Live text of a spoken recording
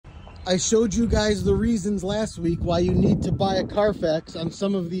I showed you guys the reasons last week why you need to buy a Carfax on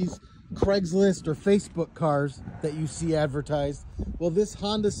some of these Craigslist or Facebook cars that you see advertised. Well, this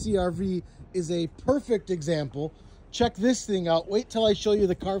Honda CRV is a perfect example. Check this thing out. Wait till I show you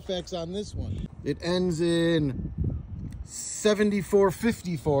the Carfax on this one. It ends in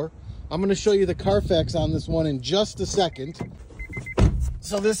 7454. I'm going to show you the Carfax on this one in just a second.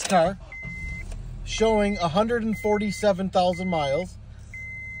 So this car showing 147,000 miles.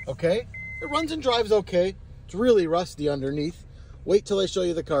 Okay, it runs and drives okay. It's really rusty underneath. Wait till I show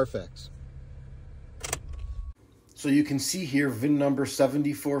you the Carfax. So you can see here VIN number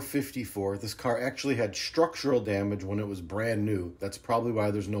 7454. This car actually had structural damage when it was brand new. That's probably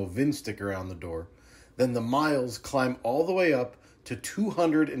why there's no VIN sticker on the door. Then the miles climb all the way up to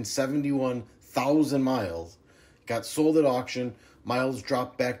 271,000 miles. Got sold at auction. Miles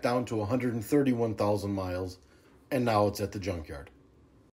dropped back down to 131,000 miles. And now it's at the junkyard.